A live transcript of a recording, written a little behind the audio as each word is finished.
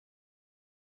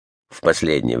В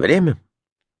последнее время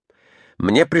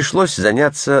мне пришлось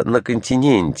заняться на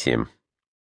континенте,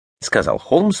 — сказал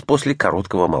Холмс после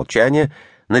короткого молчания,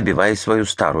 набивая свою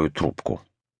старую трубку.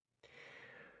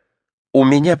 У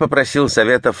меня попросил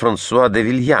совета Франсуа де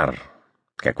Вильяр.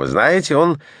 Как вы знаете,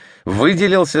 он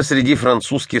выделился среди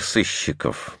французских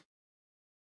сыщиков.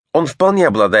 Он вполне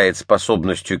обладает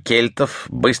способностью кельтов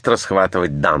быстро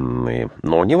схватывать данные,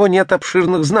 но у него нет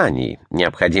обширных знаний,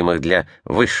 необходимых для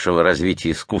высшего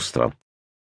развития искусства.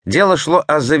 Дело шло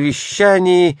о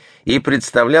завещании и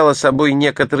представляло собой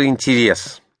некоторый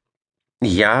интерес.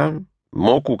 Я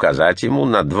мог указать ему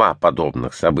на два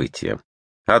подобных события.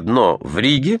 Одно в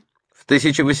Риге в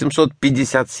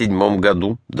 1857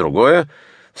 году, другое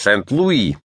в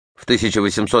Сент-Луи в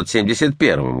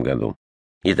 1871 году.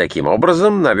 И таким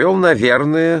образом навел на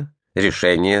верное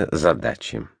решение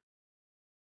задачи.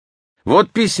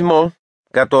 Вот письмо,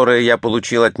 которое я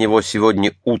получил от него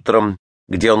сегодня утром,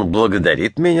 где он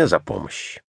благодарит меня за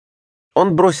помощь.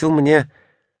 Он бросил мне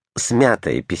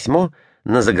смятое письмо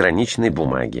на заграничной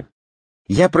бумаге.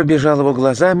 Я пробежал его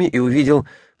глазами и увидел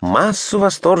массу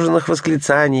восторженных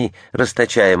восклицаний,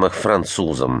 расточаемых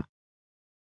французом.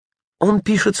 «Он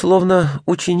пишет, словно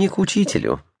ученик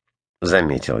учителю», —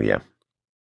 заметил я.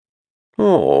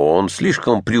 «О, он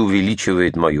слишком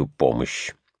преувеличивает мою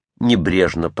помощь», —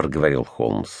 небрежно проговорил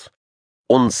Холмс.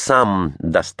 «Он сам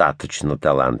достаточно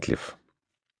талантлив.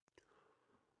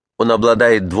 Он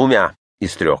обладает двумя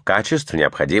из трех качеств,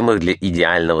 необходимых для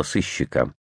идеального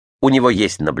сыщика. У него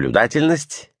есть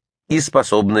наблюдательность и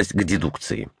способность к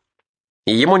дедукции.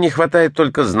 Ему не хватает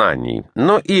только знаний,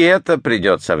 но и это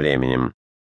придет со временем.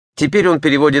 Теперь он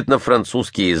переводит на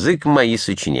французский язык мои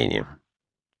сочинения».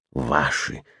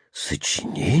 «Ваши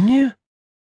сочинения?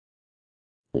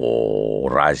 О,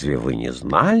 разве вы не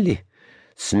знали?»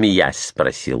 — смеясь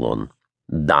спросил он.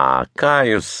 «Да,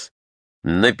 каюсь,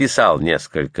 написал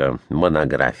несколько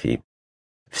монографий.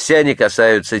 Все они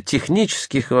касаются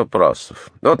технических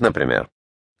вопросов. Вот, например,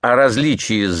 о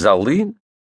различии золы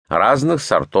разных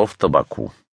сортов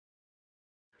табаку.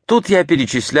 Тут я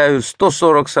перечисляю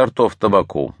 140 сортов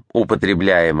табаку,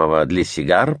 употребляемого для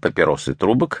сигар, папирос и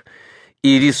трубок,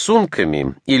 и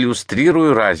рисунками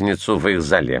иллюстрирую разницу в их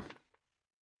золе.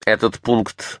 Этот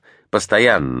пункт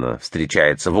постоянно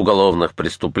встречается в уголовных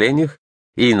преступлениях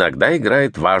и иногда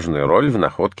играет важную роль в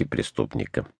находке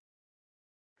преступника.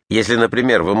 Если,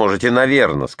 например, вы можете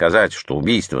наверно сказать, что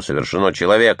убийство совершено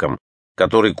человеком,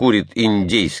 который курит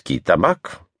индейский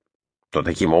табак, то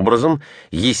таким образом,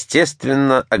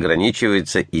 естественно,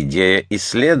 ограничивается идея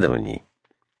исследований.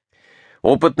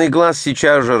 Опытный глаз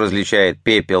сейчас же различает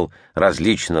пепел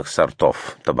различных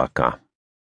сортов табака.